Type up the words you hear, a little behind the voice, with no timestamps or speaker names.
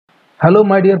Hello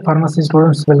my dear pharmacy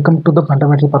students, welcome to the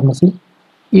Fundamental Pharmacy.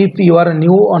 If you are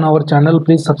new on our channel,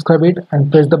 please subscribe it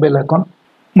and press the bell icon.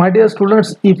 My dear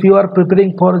students, if you are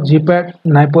preparing for GPAT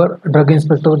Niper Drug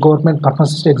Inspector Government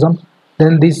Pharmacist exam,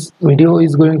 then this video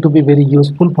is going to be very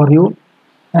useful for you.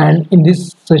 And in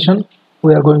this session,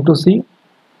 we are going to see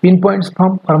pinpoints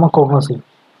from pharmacognosy.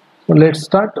 So let's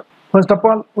start. First of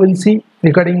all, we'll see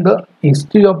regarding the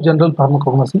history of general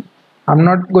pharmacognosy. I'm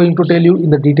not going to tell you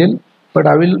in the detail, but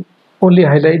I will only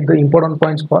highlight the important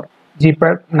points for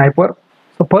GPAT Niper.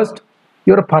 So first,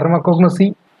 your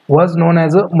pharmacognosy was known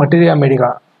as a materia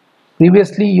medica.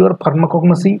 Previously, your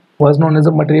pharmacognosy was known as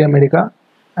a materia medica,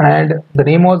 and the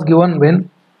name was given when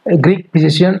a Greek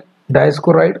physician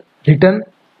Dioscoride written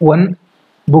one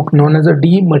book known as a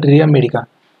De Materia Medica.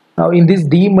 Now, in this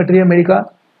De Materia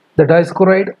Medica, the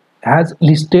Dioscoride has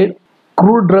listed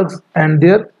crude drugs and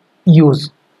their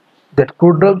use. That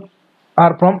crude drugs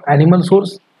are from animal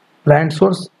source, plant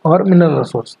source or mineral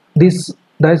source. This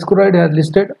Dioscoride has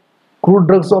listed crude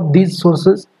drugs of these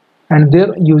sources and their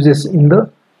uses in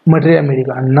the materia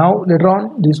medica. And now later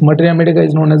on, this materia medica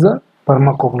is known as a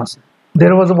pharmacognosy.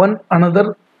 There was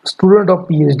another student of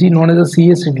PhD known as a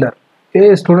C.A. Sidler,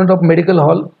 a student of Medical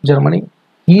Hall, Germany.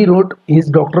 He wrote his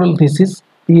doctoral thesis,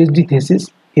 PhD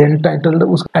thesis, entitled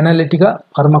Analytica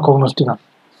Pharmacognostica.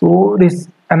 So this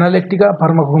Analytica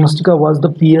Pharmacognostica was the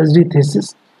PhD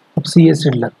thesis of C.A.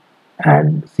 Sidler,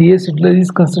 and C.A. Sidler is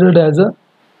considered as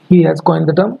he has coined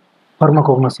the term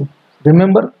pharmacognosy.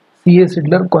 Remember, C.A.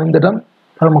 Sidler coined the term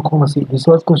pharmacognosy. This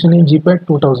was question in GPAT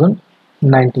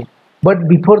 2019. But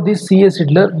before this C.A.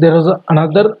 Sidler, there was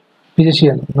another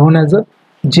physician known as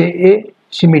J.A.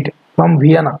 Schmidt from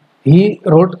Vienna. He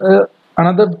wrote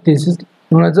another thesis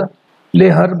known as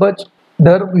Leherbach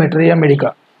der Materia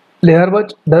Medica.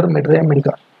 Leherbach der Materia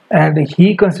Medica, and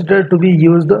he considered to be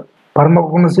used the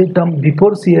pharmacognosy term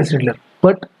before C.A. Sidler,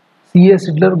 but C.A.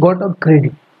 Sidler got a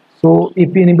credit. So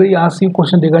if anybody asks you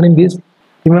question regarding this,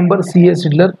 remember C.A.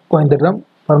 Sidler coined the term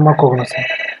pharmacognosy.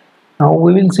 Now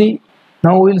we will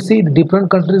see the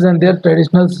different countries and their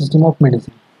traditional system of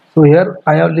medicine. So here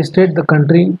I have listed the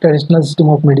country, traditional system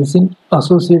of medicine,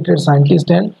 associated scientist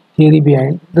and theory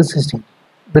behind the system.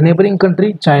 The neighboring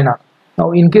country, China.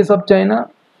 Now in case of China,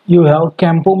 you have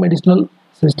Campo medicinal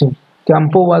system.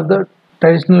 Campo was the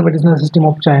traditional medicinal system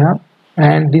of China,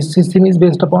 and this system is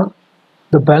based upon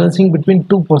the balancing between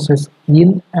two forces,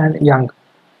 yin and yang.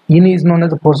 Yin is known as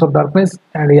the force of darkness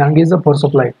and yang is the force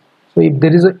of light. So if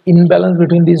there is an imbalance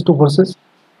between these two forces,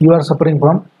 you are suffering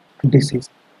from disease.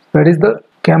 That is the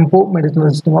Campo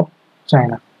medicinal system of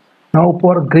China. Now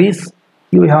for Greece,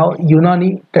 you have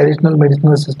Unani traditional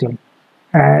medicinal system,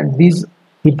 and these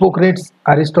Hippocrates,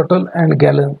 Aristotle and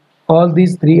Galen, all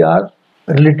these three are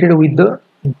related with the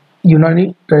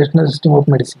Unani traditional system of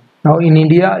medicine. Now in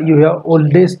India, you have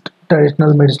oldest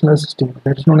traditional medicinal system,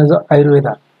 that is known as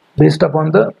Ayurveda, based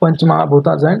upon the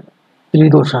Panchamahabhutas and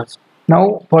Tridoshas.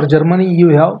 Now for Germany, you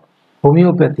have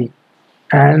homeopathy,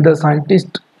 and the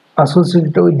scientist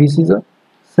associated with this is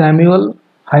Samuel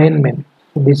Hahnemann.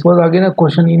 So this was again a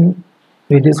question in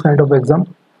various kind of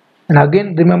exam. And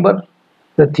again remember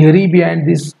the theory behind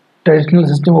this traditional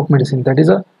system of medicine, that is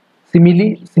a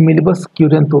simile similibus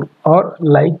curantur, or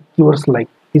like cures like.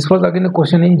 This was again a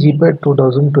question in GPAT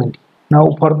 2020. Now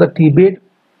for the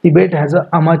Tibet has a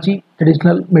Amachi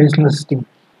traditional medicinal system.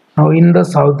 Now in the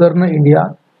southern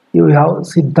India, you have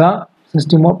Siddha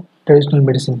system of traditional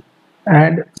medicine,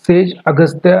 and Sage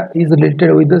Agastya is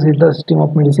related with the Siddha system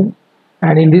of medicine.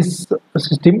 And in this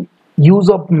system, use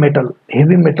of metal,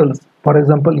 heavy metals, for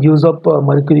example, use of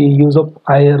mercury, use of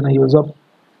iron, use of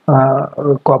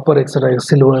copper, etc.,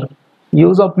 silver,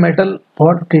 use of metal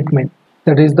for treatment.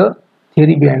 That is the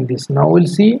theory behind this. Now we'll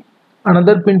see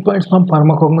another pinpoints from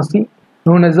pharmacognosy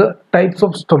known as types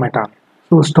of stomata.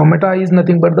 So stomata is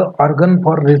nothing but the organ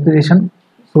for respiration.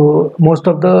 So most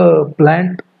of the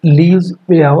plant leaves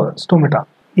will have a stomata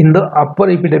in the upper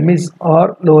epidermis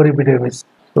or lower epidermis.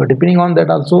 So depending on that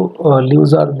also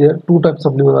leaves are there. Two types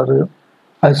of leaves are there: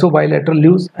 isobilateral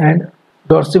leaves and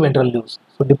dorsiventral leaves.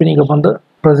 So depending upon the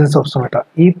presence of stomata,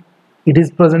 if it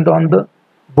is present on the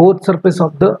both surface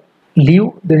of the leaf,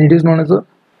 then it is known as a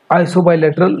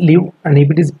isobilateral leaf, and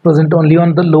if it is present only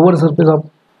on the lower surface of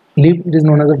leaf, it is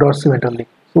known as a dorsiventral leaf.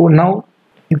 So now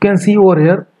you can see over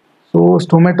here. So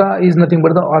stomata is nothing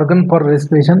but the organ for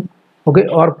respiration, okay,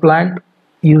 or plant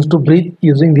used to breathe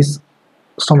using this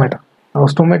stomata. Now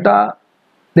stomata,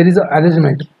 there is an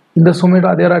arrangement. In the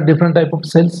stomata there are different type of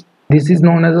cells. This is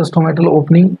known as a stomatal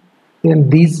opening,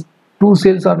 and these two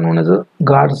cells are known as a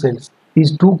guard cells.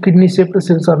 These two kidney shaped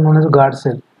cells are known as a guard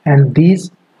cell, and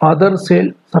these other cell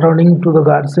surrounding to the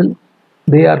guard cell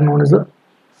they are known as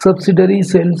subsidiary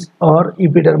cells or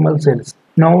epidermal cells.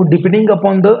 Now, depending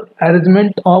upon the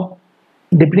arrangement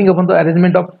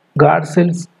of guard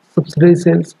cells, subsidiary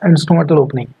cells, and stomatal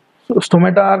opening. So,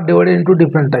 stomata are divided into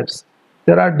different types.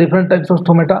 There are different types of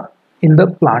stomata in the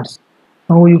plants.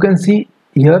 Now, you can see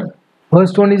here,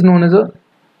 first one is known as a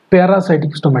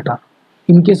parasitic stomata.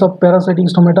 In case of parasitic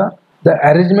stomata, the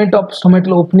arrangement of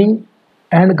stomatal opening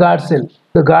and guard cell,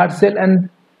 the guard cell and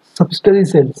subsidiary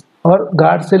cells, or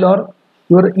guard cell or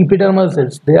your epidermal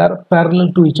cells, they are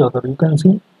parallel to each other. You can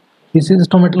see this is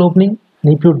stomatal opening,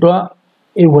 and if you draw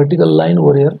a vertical line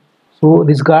over here, so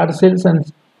these guard cells and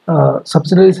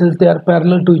subsidiary cells, they are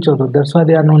parallel to each other. That's why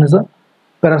they are known as a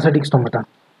parasitic stomata.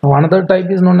 Now another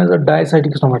type is known as a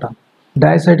diacetic stomata.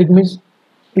 Diacetic means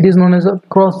it is known as a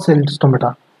cross-celled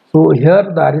stomata. So here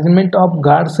the arrangement of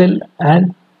guard cell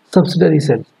and subsidiary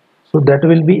cells, so that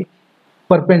will be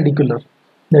perpendicular.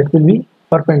 That will be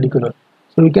perpendicular.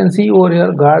 So you can see over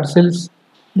here guard cells,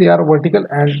 they are vertical,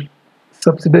 and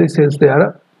subsidiary cells, they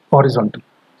are horizontal.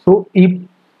 So if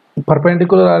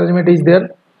perpendicular arrangement is there,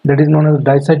 that is known as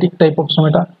diacetic type of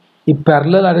stomata. If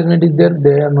parallel arrangement is there,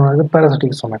 they are known as a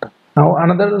parasitic stomata. Now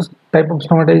another type of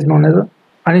stomata is known as a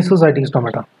anisocytic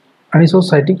stomata.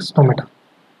 Anisocytic stomata.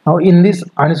 Now in this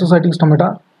anisocytic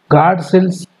stomata, guard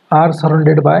cells are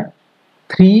surrounded by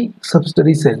 3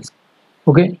 subsidiary cells.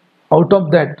 Okay, out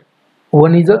of that,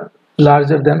 one is a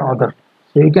larger than other.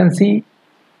 So you can see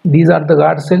these are the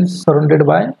guard cells surrounded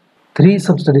by 3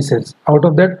 subsidiary cells. Out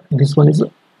of that, this one is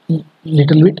a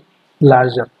little bit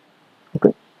larger.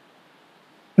 Okay.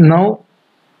 Now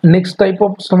next type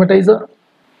of stomata is a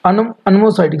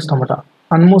anomocytic stomata.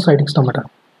 Anomocytic stomata.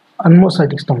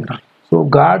 Anomocytic stomata. So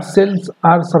guard cells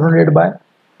are surrounded by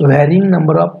varying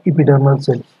number of epidermal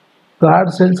cells.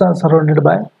 Guard cells are surrounded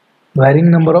by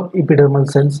varying number of epidermal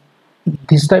cells.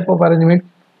 This type of arrangement,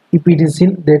 if it is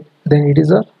seen, that then it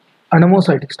is a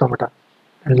anomocytic stomata.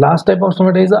 And last type of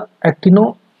stomata is a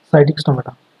actinocytic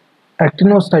stomata.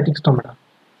 Actinocytic stomata.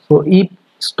 So if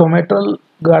stomatal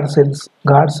guard cells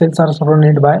are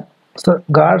surrounded by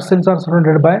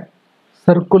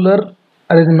circular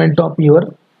arrangement of your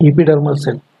epidermal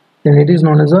cell, then it is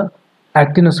known as a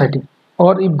actinocytic.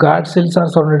 Or if guard cells are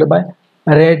surrounded by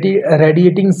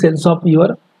radiating cells of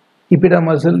your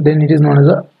epidermal cell, then it is known as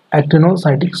a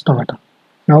actinocytic stomata.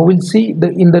 Now we'll see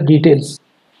in the details.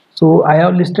 So I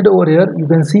have listed over here, you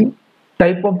can see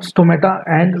type of stomata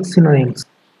and synonyms,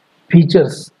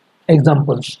 features,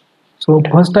 examples. So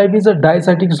first type is a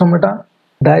diacetic stomata.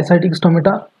 Diacetic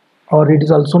stomata, or it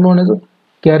is also known as a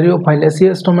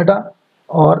caryophyllaceous stomata,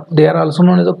 or they are also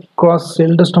known as a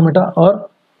cross-celled stomata or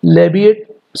labiate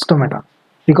stomata,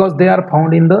 because they are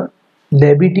found in the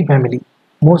Labiati family.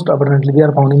 Most abundantly they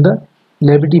are found in the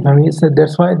Labiati family, so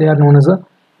that's why they are known as a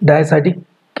diacetic,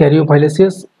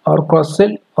 caryophyllaceous, or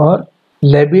cross-cell or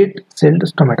labiate-celled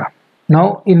stomata.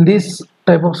 Now in this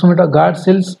type of stomata, guard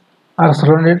cells are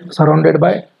surrounded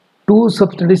by 2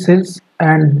 subsidiary cells,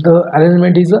 and the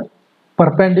arrangement is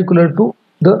perpendicular to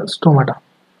the stomata.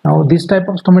 Now this type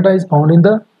of stomata is found in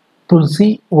the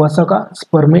Tulsi, Vasaka,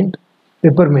 Spearmint,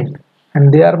 Peppermint,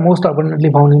 and they are most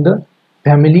abundantly found in the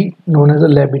family known as a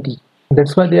Labiati.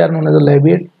 That's why they are known as a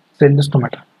labiate-celled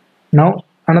stomata. Now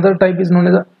another type is known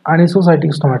as a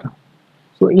Anisocytic stomata.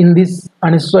 So in this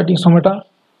Anisocytic stomata,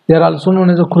 they are also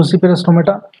known as a cruciferous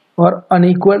stomata or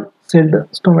unequal celled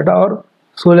stomata or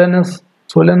solanous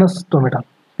stomata,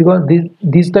 because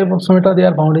these type of stomata, they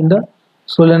are found in the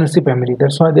Solanaceae family.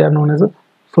 That's why they are known as a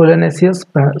Solanaceous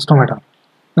stomata.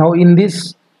 Now in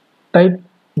this type,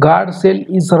 guard cell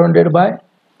is surrounded by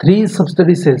 3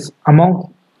 subsidiary cells.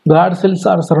 Among guard cells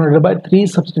are surrounded by 3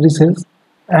 subsidiary cells,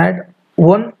 and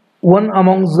one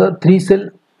amongst the 3 cell,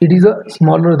 it is a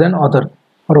smaller than other,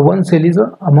 or one cell is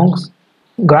amongst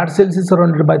guard cells is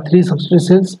surrounded by 3 subsidiary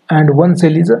cells, and one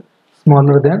cell is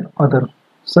smaller than other.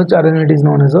 Such arrangement is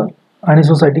known as a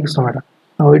anisocytic stomata.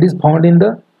 Now it is found in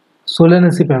the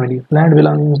Solanaceae family, plant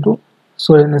belonging to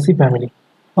Solanaceae family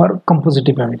or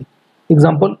Compositae family.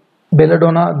 Example: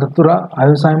 Belladonna, Datura,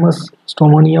 Hyoscyamus,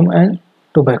 Stramonium, and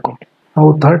tobacco.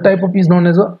 Now third type of is known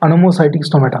as a Anomocytic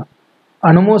stomata.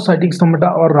 Anomocytic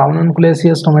stomata or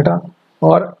ranunculaceous stomata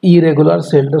or irregular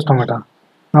celled stomata.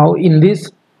 Now in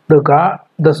this, the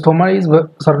stoma is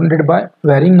surrounded by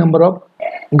varying number of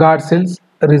guard cells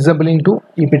resembling to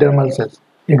epidermal cells.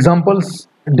 Examples: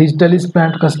 Digitalis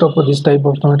plant consists of this type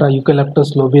of stomata,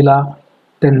 Eucalyptus lobula,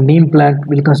 then neem plant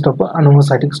will consist of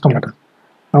anomocytic stomata.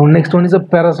 Now next one is a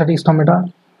parasitic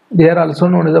stomata. They are also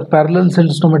known as a parallel cell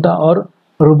stomata or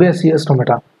rubeaceous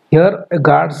stomata. Here a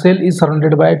guard cell is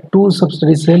surrounded by 2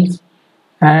 subsidiary cells,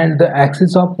 and the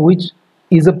axis of which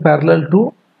is a parallel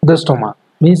to the stoma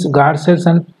means guard cells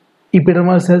and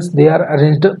epidermal cells, they are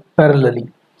arranged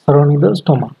parallelly surrounding the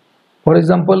stoma. For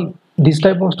example, this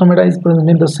type of stomata is present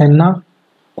in the senna,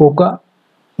 coca,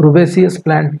 rubeaceous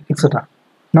plant, etc.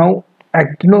 Now,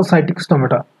 actinocytic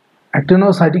stomata.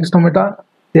 Actinocytic stomata,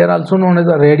 they are also known as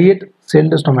a radiate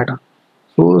celled stomata.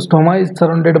 So stoma is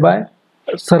surrounded by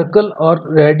circle or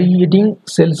radiating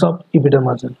cells of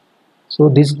epidermal cell. So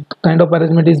this kind of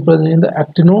arrangement is present in the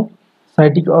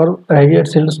actinocytic or radiate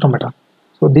celled stomata.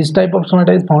 So this type of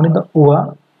stomata is found in the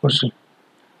ova portion.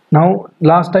 Now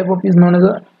last type of is known as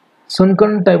a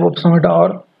sunken type of stomata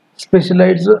or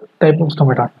specialized type of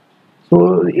stomata.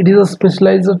 So it is a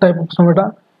specialized type of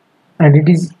stomata and it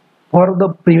is for the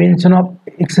prevention of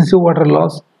excessive water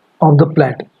loss of the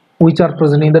plant which are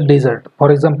present in the desert.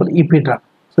 For example, ephedra.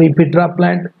 So ephedra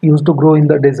plant used to grow in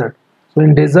the desert. So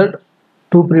in desert,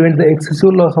 to prevent the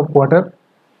excessive loss of water,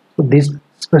 so this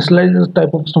specialized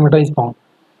type of stomata is found.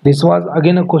 This was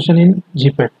again a question in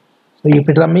GPAT. So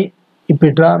ephedra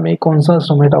में कौन सा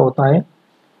stomata होता है,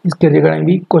 इसके regarding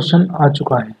भी question आ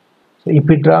चुका है. So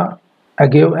ephedra,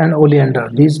 agave and oleander,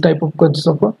 these type of consists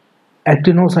of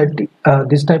actinocytic,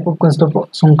 this type of consists of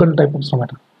sunken type of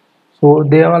stomata. So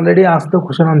they have already asked the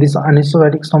question on this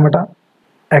anisotic stomata,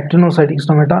 actinocytic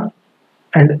stomata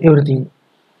and everything,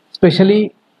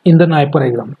 especially in the Niper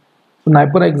exam. तो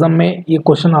NIPER exam में ये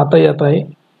question आता ही आता है,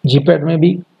 GPAT में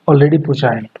भी already पूछा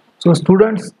है. So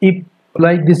students, if you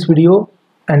like this video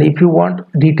and if you want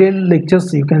detailed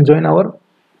lectures, you can join our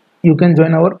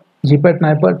GPAT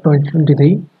Niper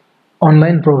 2023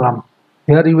 online program.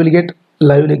 Here you will get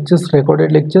live lectures,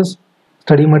 recorded lectures,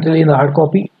 study material in the hard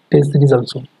copy, test series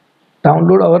also.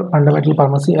 Download our Fundamental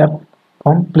Pharmacy app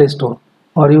from Play Store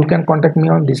or you can contact me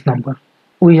on this number.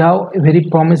 We have a very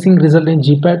promising result in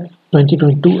GPAT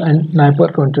 2022 and Niper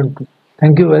 2022.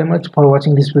 Thank you very much for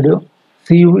watching this video.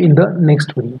 See you in the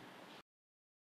next video.